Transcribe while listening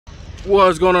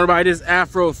What's going on, everybody? This is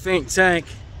Afro Think Tank.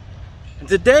 And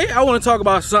today I want to talk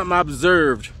about something I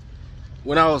observed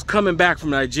when I was coming back from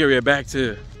Nigeria back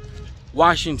to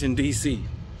Washington, D.C.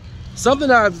 Something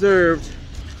I observed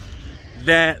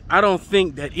that I don't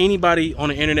think that anybody on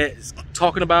the internet is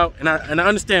talking about, and I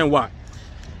understand why.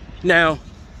 Now,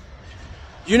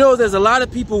 you know, there's a lot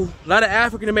of people, a lot of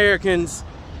African Americans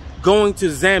going to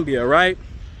Zambia, right?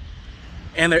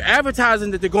 And they're advertising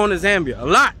that they're going to Zambia a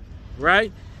lot,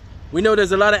 right? We know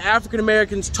there's a lot of African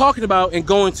Americans talking about and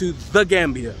going to the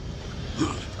Gambia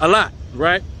a lot,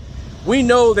 right? We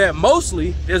know that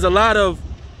mostly there's a lot of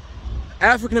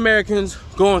African Americans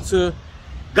going to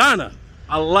Ghana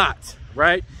a lot,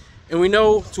 right? And we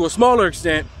know to a smaller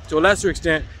extent, to a lesser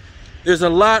extent, there's a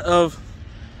lot of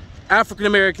African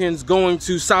Americans going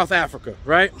to South Africa,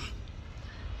 right?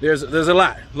 There's a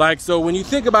lot. Like, so when you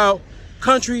think about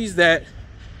countries that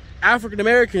African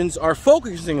Americans are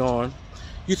focusing on,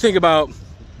 you think about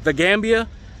the Gambia,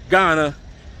 Ghana,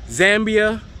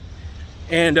 Zambia,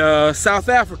 and South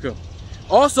Africa.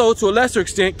 Also, to a lesser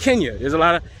extent, Kenya. There's a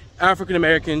lot of African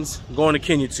Americans going to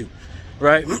Kenya too,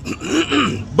 right?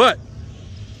 But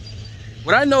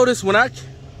what I noticed when I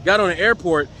got on the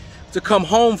airport to come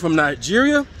home from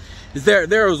Nigeria is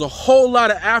there was a whole lot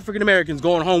of African Americans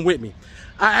going home with me.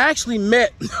 I actually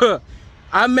met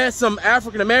I met some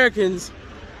African Americans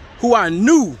who I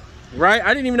knew, right?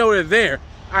 I didn't even know they're there.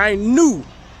 I knew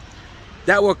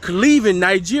that were leaving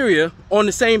Nigeria on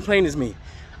the same plane as me.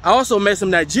 I also met some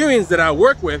Nigerians that I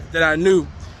work with that I knew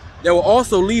that were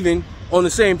also leaving on the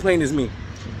same plane as me,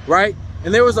 right?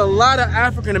 And there was a lot of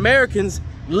African Americans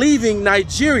leaving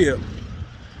Nigeria.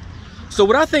 So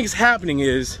what I think is happening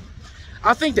is,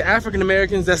 I think the African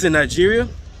Americans that's in Nigeria,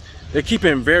 they're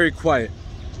keeping very quiet.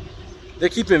 They're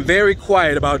keeping very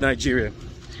quiet about Nigeria.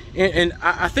 And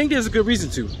I think there's a good reason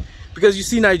to. Because you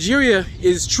see, Nigeria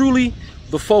is truly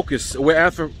the focus where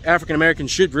African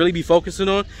Americans should really be focusing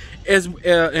on, as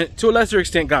to a lesser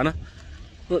extent Ghana,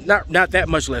 not that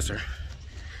much lesser.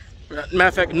 Matter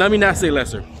of fact, let me not say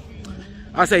lesser.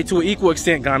 I say to an equal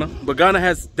extent Ghana, but Ghana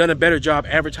has done a better job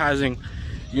advertising,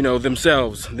 you know,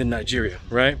 themselves than Nigeria,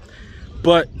 right?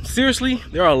 But seriously,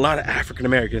 there are a lot of African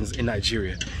Americans in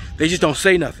Nigeria. They just don't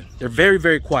say nothing. They're very,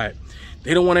 very quiet.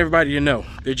 They don't want everybody to know.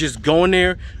 They're just going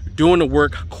there, doing the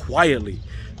work quietly,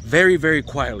 very, very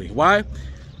quietly. Why?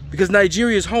 Because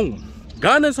Nigeria is home.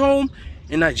 Ghana is home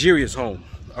and Nigeria is home,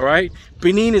 all right?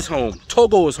 Benin is home,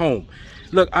 Togo is home.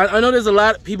 Look, I know there's a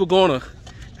lot of people going to,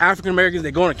 African Americans,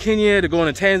 they're going to Kenya, they're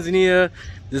going to Tanzania.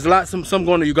 There's a lot, some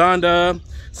going to Uganda,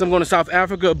 some going to South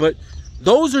Africa, but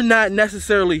those are not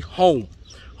necessarily home.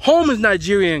 Home is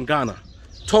Nigeria and Ghana,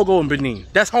 Togo and Benin.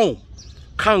 That's home.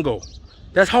 Congo,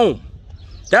 that's home.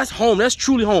 That's home. That's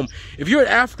truly home. If you're an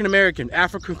African American,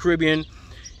 African Caribbean,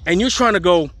 and you're trying to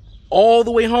go all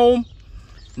the way home,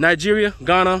 Nigeria,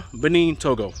 Ghana, Benin,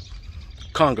 Togo,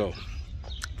 Congo.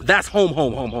 That's home,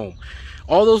 home, home, home.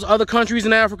 All those other countries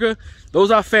in Africa,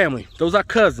 those are family. Those are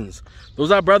cousins.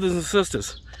 Those are brothers and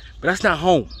sisters. But that's not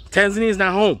home. Tanzania is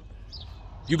not home.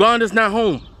 Uganda's not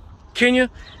home. Kenya,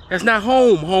 that's not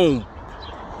home, home.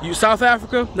 South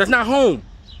Africa, that's not home.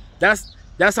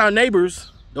 That's our neighbors.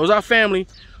 Those are family,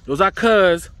 those are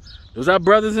cousins, those are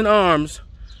brothers in arms.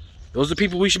 Those are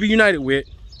people we should be united with,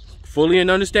 fully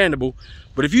and understandable.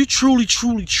 But if you truly,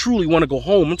 truly, truly want to go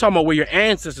home, I'm talking about where your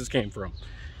ancestors came from,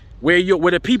 where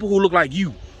the people who look like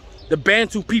you, the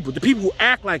Bantu people, the people who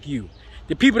act like you,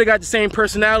 the people that got the same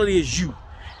personality as you,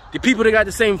 the people that got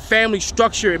the same family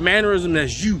structure and mannerism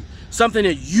as you, something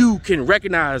that you can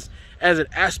recognize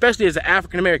especially as an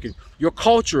African American, your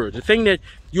culture, the thing that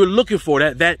you're looking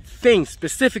for, that thing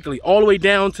specifically, all the way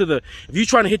down to if you're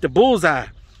trying to hit the bullseye,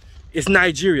 it's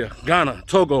Nigeria, Ghana,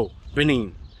 Togo,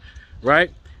 Benin,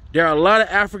 right? There are a lot of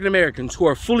African Americans who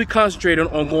are fully concentrated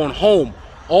on going home,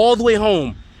 all the way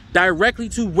home, directly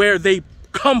to where they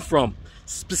come from,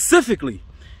 specifically,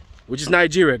 which is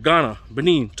Nigeria, Ghana,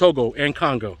 Benin, Togo, and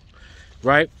Congo,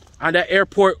 right? On that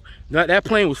airport, that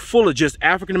plane was full of just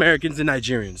African Americans and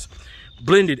Nigerians.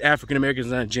 Blended African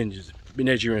Americans and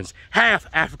Nigerians. Half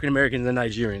African Americans and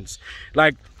Nigerians.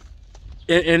 Like,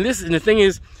 and the thing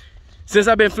is, since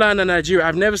I've been flying to Nigeria,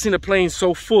 I've never seen a plane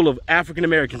so full of African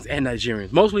Americans and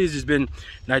Nigerians. Mostly it's just been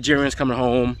Nigerians coming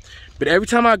home. But every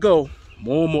time I go,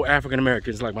 more and more African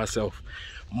Americans like myself.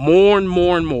 More and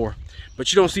more and more.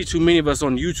 But you don't see too many of us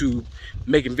on YouTube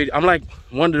making videos. I'm like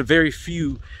one of the very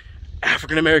few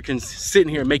African Americans sitting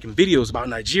here making videos about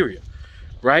Nigeria,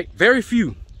 right? Very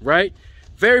few, right?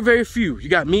 Very, very few. You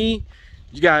got me,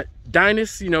 you got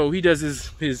Dynus, you know, he does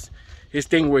his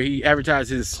thing where he advertises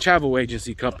his travel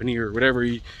agency company or whatever.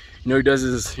 He does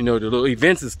his, the little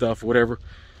events and stuff or whatever.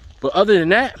 But other than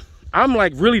that, I'm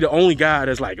like really the only guy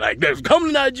that's like come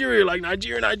to Nigeria, like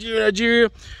Nigeria,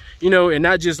 you know, and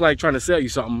not just like trying to sell you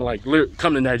something, like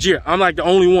come to Nigeria. I'm like the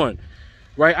only one,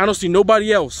 right? I don't see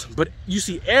nobody else, but you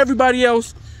see everybody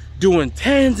else doing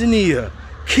Tanzania,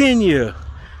 Kenya,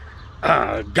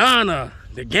 Ghana,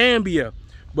 the Gambia,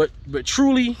 but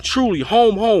truly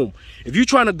home. If you're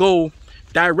trying to go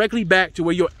directly back to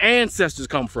where your ancestors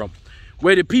come from,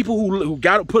 where the people who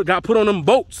got put on them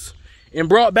boats and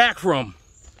brought back from,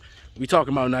 we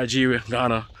talking about Nigeria,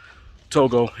 Ghana,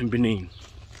 Togo, and Benin.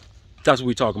 That's what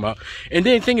we talking about. And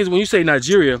then the thing is, when you say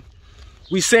Nigeria,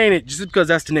 we saying it just because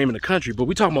that's the name of the country, but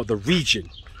we talking about the region,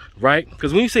 right?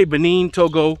 Because when you say Benin,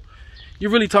 Togo, you're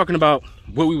really talking about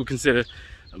what we would consider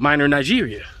minor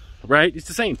Nigeria, right? It's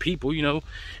the same people, you know.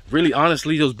 Really,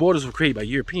 honestly, those borders were created by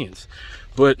Europeans.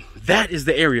 But that is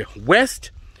the area. West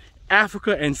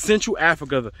Africa and Central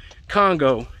Africa, the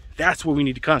Congo, that's what we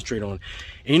need to concentrate on.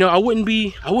 And you know, I wouldn't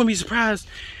be surprised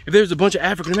if there's a bunch of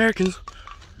African Americans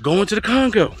going to the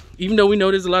Congo, even though we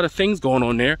know there's a lot of things going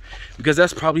on there, because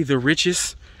that's probably the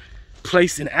richest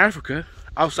place in Africa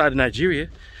outside of Nigeria,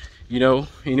 you know.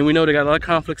 And we know they got a lot of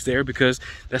conflicts there because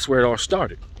that's where it all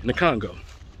started, in the Congo.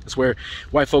 That's where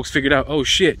white folks figured out, oh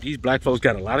shit, these black folks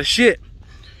got a lot of shit,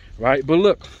 right? But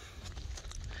look,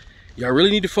 y'all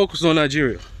really need to focus on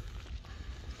Nigeria.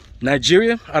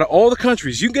 Nigeria, out of all the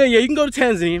countries, you can go to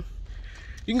Tanzania,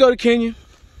 you can go to Kenya,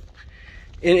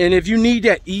 and if you need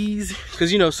that ease,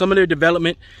 because you know some of their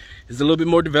development is a little bit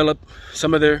more developed,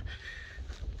 some of their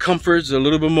comforts are a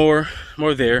little bit more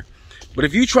there. But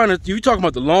if you're talking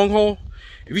about the long haul,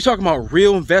 if you're talking about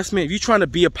real investment, if you're trying to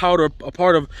be a part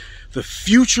of the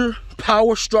future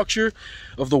power structure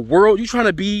of the world, you're trying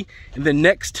to be in the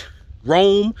next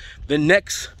Rome, the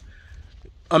next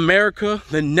America,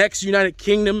 the next United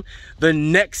Kingdom, the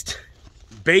next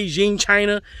Beijing,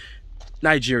 China,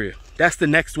 Nigeria. That's the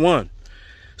next one.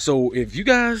 So if you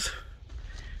guys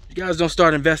don't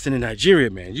start investing in Nigeria,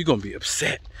 man, you're gonna be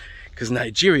upset, because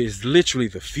Nigeria is literally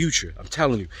the future. I'm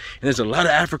telling you. And there's a lot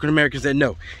of African Americans that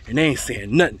know, and they ain't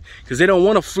saying nothing because they don't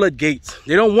want the floodgates.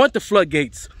 They don't want the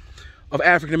floodgates of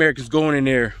African Americans going in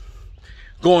there,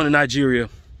 going to Nigeria,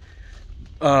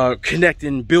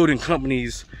 connecting, building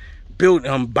companies,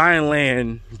 buying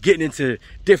land, getting into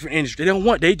different industries. They don't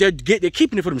want, they're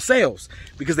keeping it for themselves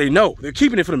because they know they're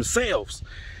keeping it for themselves,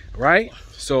 right?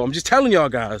 So I'm just telling y'all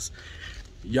guys,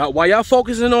 while y'all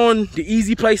focusing on the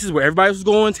easy places where everybody was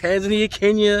going, Tanzania,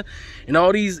 Kenya, and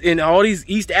all these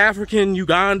East African,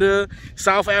 Uganda,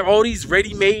 South Africa, all these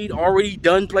ready-made, already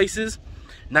done places,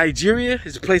 Nigeria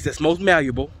is the place that's most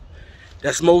malleable,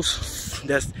 that's most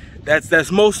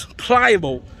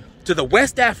pliable to the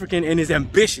West African and his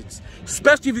ambitions.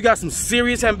 Especially if you got some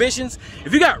serious ambitions.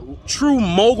 If you got true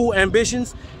mogul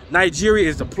ambitions, Nigeria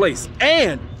is the place.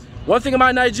 And one thing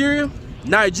about Nigeria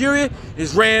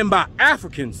is ran by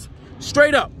Africans.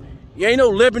 Straight up. You ain't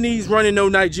no Lebanese running no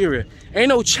Nigeria. Ain't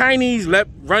no Chinese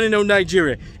running no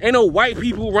Nigeria. Ain't no white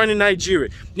people running Nigeria.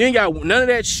 You ain't got none of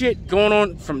that shit going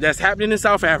on that's happening in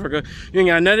South Africa. You ain't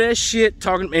got none of that shit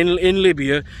talking in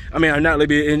Libya. I mean, not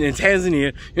Libya, in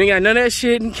Tanzania. You ain't got none of that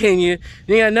shit in Kenya.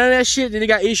 You ain't got none of that shit that they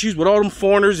got issues with all them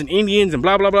foreigners and Indians and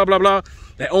blah, blah, blah, blah, blah,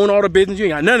 that own all the business. You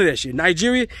ain't got none of that shit.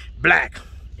 Nigeria, black.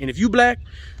 And if you black,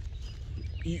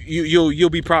 you'll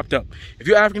be propped up. If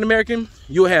you're African American,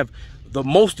 you'll have the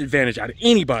most advantage out of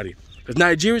anybody, because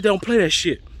Nigerians, they don't play that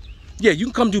shit. Yeah, you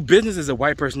can come do business as a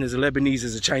white person, as a Lebanese,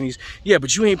 as a Chinese, yeah,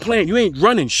 but you ain't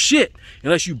running shit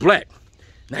unless you black.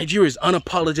 Nigeria is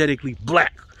unapologetically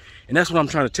black, and that's what I'm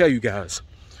trying to tell you guys.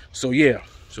 So yeah,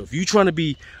 so if you trying to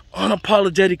be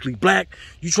unapologetically black,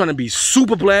 you trying to be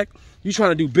super black, you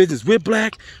trying to do business with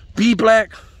black, be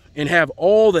black, and have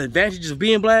all the advantages of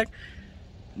being black,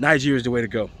 Nigeria is the way to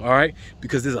go, all right?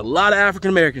 Because there's a lot of African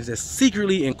Americans that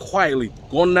secretly and quietly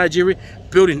going to Nigeria,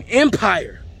 building an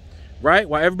empire, right?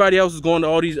 While everybody else is going to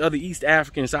all these other East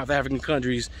African and South African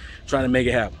countries trying to make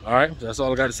it happen, all right? So that's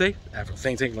all I got to say. Afro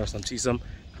Think Tank, learn something, teach some.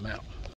 I'm out.